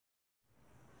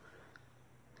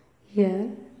Here,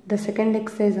 the second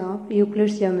exercise of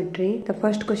Euclid's geometry. The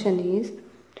first question is,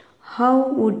 how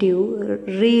would you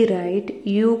rewrite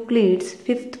Euclid's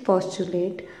fifth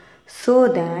postulate so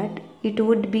that it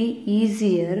would be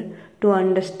easier to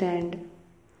understand?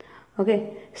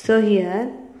 Okay, so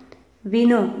here we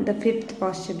know the fifth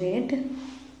postulate.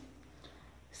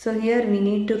 So here we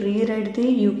need to rewrite the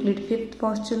Euclid fifth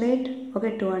postulate,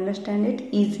 okay, to understand it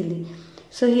easily.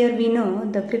 So here we know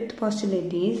the fifth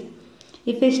postulate is,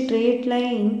 if a straight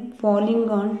line falling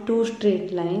on two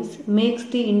straight lines makes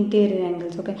the interior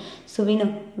angles, okay. So we know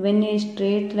when a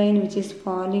straight line which is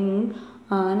falling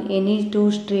on any two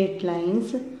straight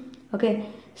lines, okay.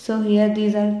 So here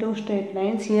these are two straight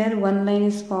lines, here one line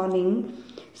is falling.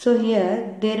 So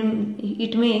here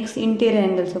it makes interior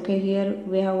angles, okay. Here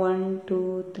we have 1,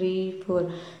 2, 3,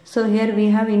 4. So here we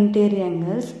have interior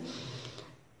angles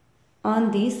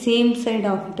on the same side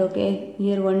of it, okay.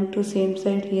 Here 1, 2 same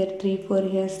side, here 3, 4,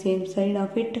 here same side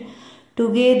of it,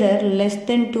 together less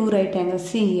than 2 right angles.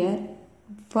 See here,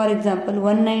 for example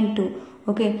 192,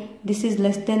 okay, this is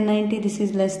less than 90, this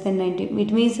is less than 90.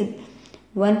 It means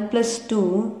 1 plus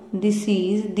 2,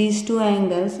 these two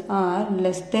angles are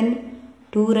less than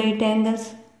 2 right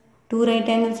angles. 2 right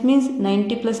angles means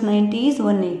 90 plus 90 is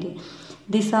 180.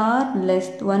 These are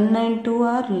 192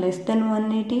 are less than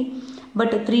 180.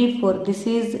 But 3, 4, this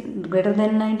is greater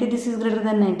than 90, this is greater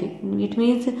than 90. It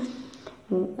means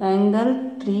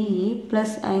angle 3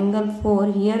 plus angle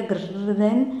 4 here greater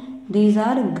than, these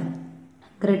are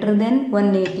greater than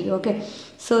 180, okay.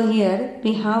 So here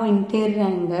we have interior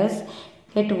angles.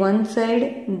 At one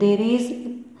side there is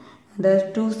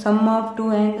the sum of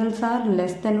two angles are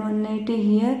less than 180.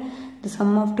 Here the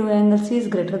sum of two angles is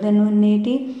greater than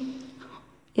 180.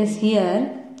 Yes,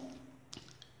 here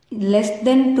less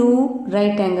than 2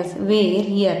 right angles, where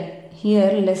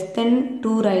here less than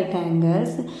 2 right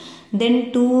angles,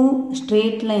 then 2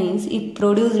 straight lines if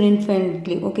produced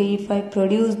infinitely, okay. If I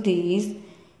produce these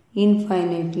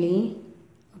infinitely,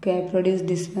 okay, I produce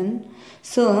this one,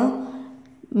 so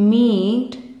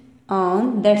meet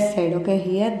on that side, okay.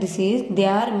 Here this is, they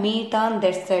are meet on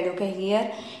that side, okay.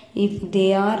 Here if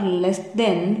they are less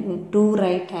than 2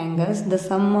 right angles, the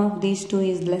sum of these two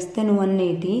is less than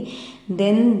 180,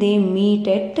 then they meet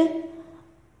at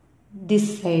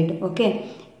this side, okay.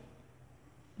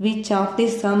 Which of the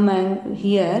sum and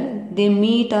here they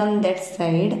meet on that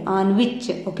side, on which,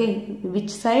 okay, which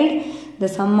side the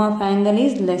sum of angle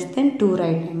is less than 2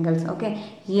 right angles, okay.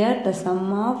 Here the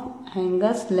sum of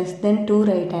angles less than 2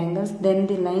 right angles, then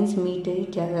the lines meet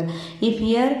each other. If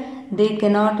here they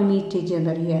cannot meet each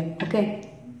other here,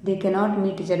 okay, they cannot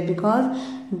meet each other because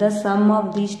the sum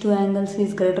of these two angles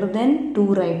is greater than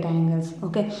 2 right angles,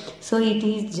 okay. So it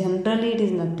is generally it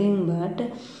is nothing but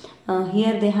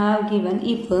here they have given,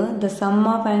 if the sum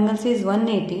of angles is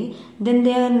 180, then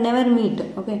they are never meet,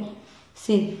 okay.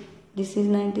 See, this is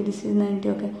 90, this is 90,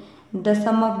 okay. The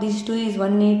sum of these two is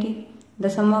 180, the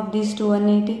sum of these two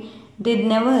 180, they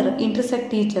never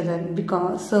intersect each other,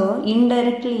 because so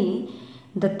indirectly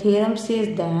the theorem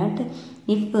says that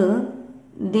if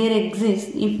there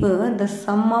exists, if the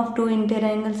sum of two interior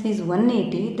angles is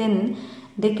 180, then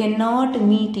they cannot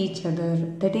meet each other,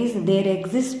 that is there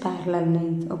exists parallel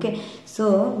lines, okay.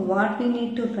 So what we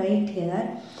need to write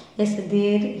here, yes,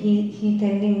 there he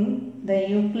telling, the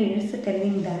Euclids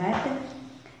telling that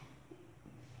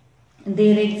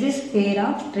there exists pair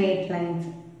of straight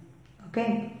lines,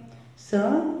 okay.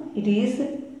 So it is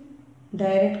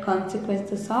direct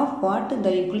consequences of what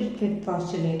the Euclid fifth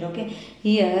postulate, okay.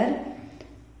 Here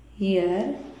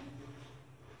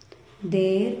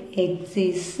there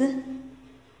exists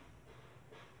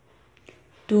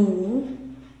two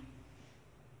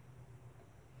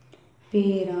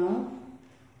pair of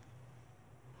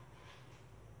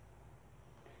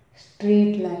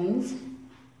straight lines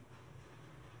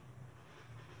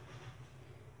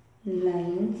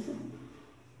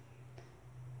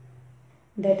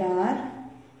that are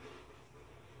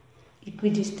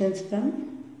equidistant from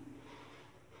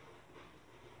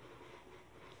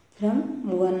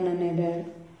one another.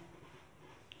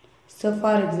 So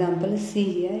for example, see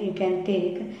here, you can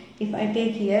take, if I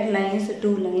take here lines,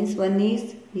 two lines, one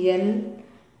is L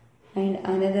and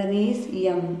another is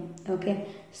M, okay.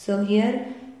 So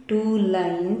here two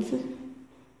lines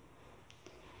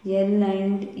L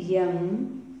and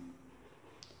M,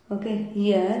 okay.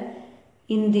 Here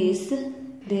in this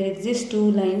there exist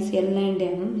two lines L and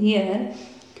M. Here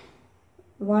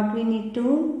what we need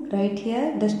to write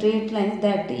here, the straight lines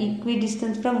that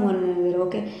equidistant from one another,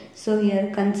 okay. So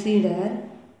here consider,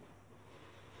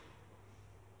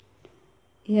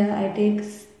 here I take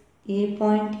A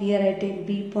point, here I take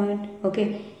B point,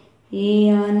 okay. A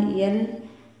on L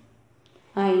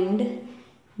and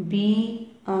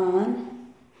B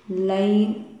on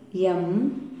line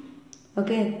M.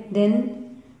 Okay,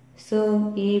 then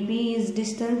so AB is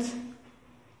distance.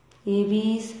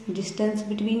 AB is distance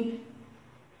between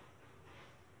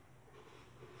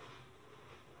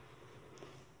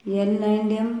L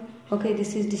and M. Okay,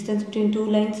 this is distance between two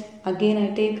lines. Again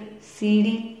I take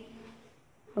CD.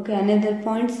 Okay, another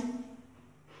points.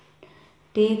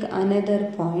 Take another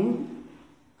point,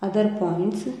 other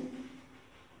points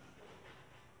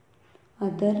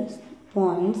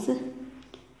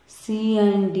C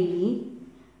and D,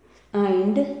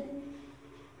 and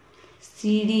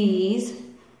CD is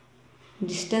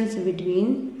distance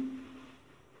between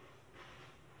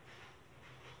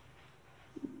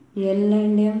L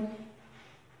and M.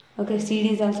 Okay,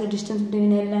 CD is also distance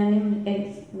between L and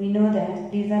M. We know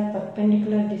that these are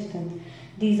perpendicular distance.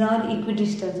 These are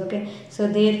equidistance. Okay, so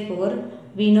therefore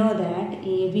we know that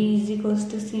AB is equals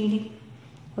to CD.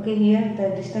 Okay, here the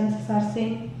distances are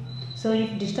same. So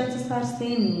if distances are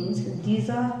same means these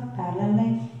are parallel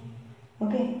lines.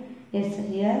 Okay, yes,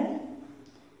 here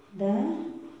the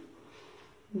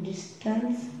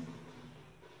distance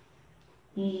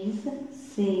is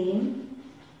same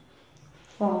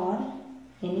for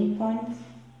any point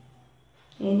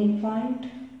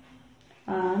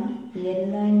on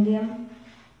L and M.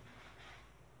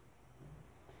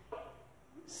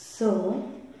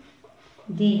 So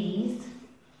these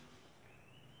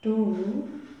two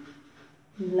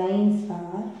lines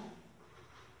are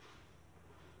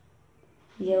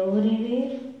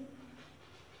everywhere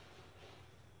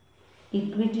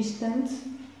equidistant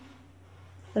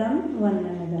from one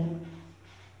another.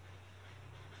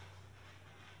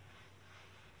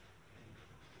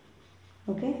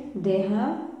 Okay,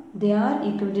 they are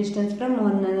equidistant from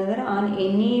one another on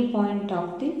any point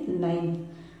of the line.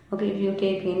 Okay, if you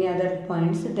take any other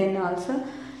points, then also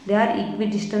they are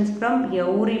equidistant from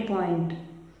every point,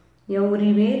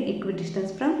 everywhere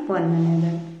equidistant from one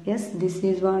another. Yes, this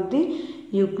is what the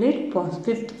Euclid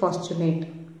fifth postulate.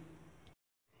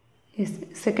 Yes,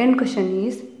 second question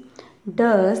is,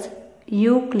 does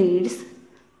Euclid's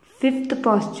fifth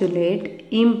postulate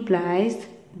implies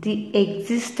the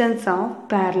existence of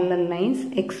parallel lines?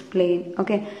 Explain.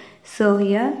 Okay, so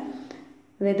here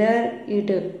whether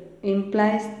it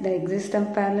implies the existence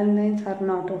of parallel lines or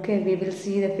not. Okay, we will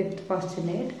see the fifth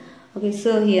postulate. Okay,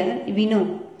 so here we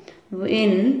know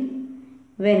when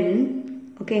a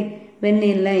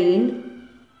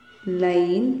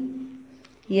line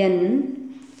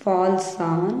N falls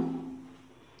on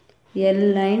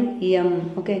L line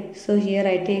M. Okay, so here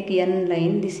I take N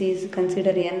line, this is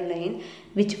consider N line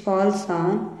which falls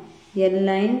on L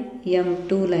line M,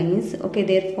 two lines. Okay,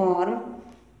 therefore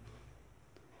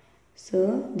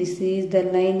so this is the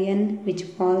line N which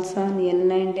falls on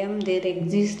L and M. There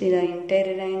exist the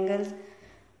interior angles.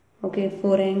 Okay,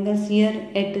 4 angles here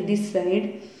at this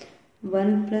side.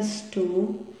 1 plus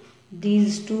 2.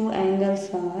 These two angles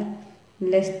are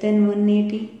less than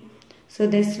 180. So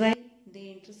that's why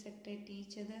they intersect at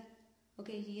each other.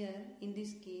 Okay, here in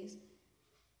this case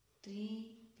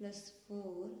 3 plus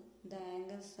 4, the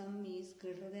angle sum is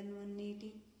greater than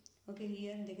 180. Okay,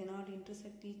 here they cannot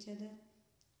intersect each other.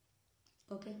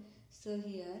 Okay, so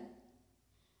here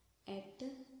at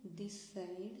this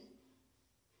side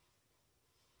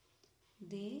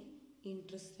they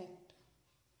intersect.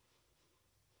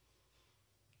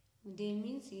 They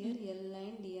means here L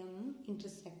and M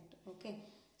intersect. Okay,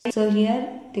 so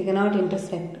here they cannot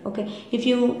intersect. Okay, if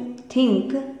you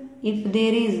think if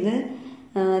there is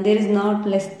not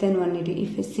less than 180.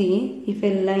 If you see, if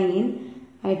a line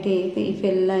I take, if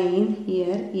a line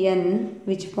here N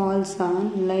which falls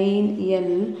on line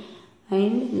L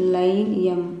and line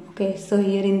M. Okay, so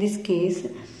here in this case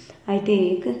I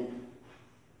take,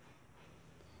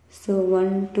 so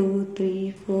 1, 2,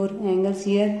 3, 4 angles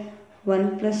here.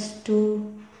 1 plus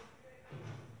 2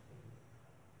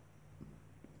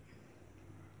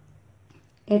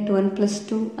 at 1 plus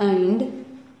 2 and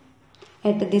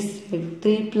at this side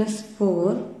 3 plus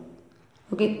 4.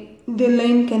 Okay, the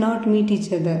line cannot meet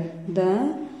each other.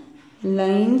 The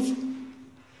lines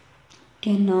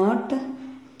cannot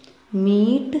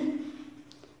meet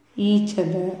each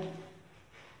other.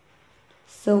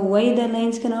 So why the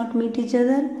lines cannot meet each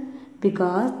other?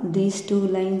 Because these two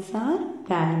lines are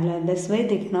parallel. That's why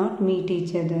they cannot meet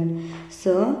each other.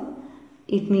 So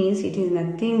it means it is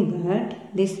nothing but,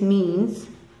 this means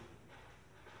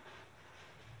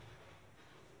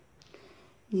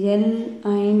L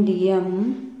and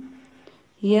M,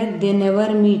 here they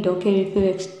never meet. Okay,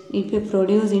 if you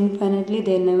produce infinitely,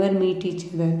 they never meet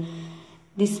each other.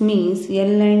 This means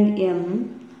L and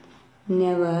M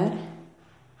never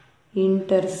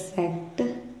intersect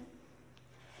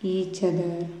each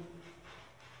other.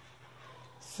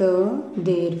 So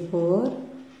therefore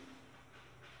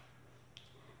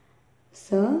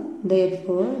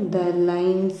the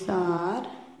lines are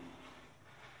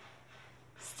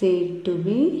said to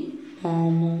be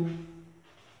parallel.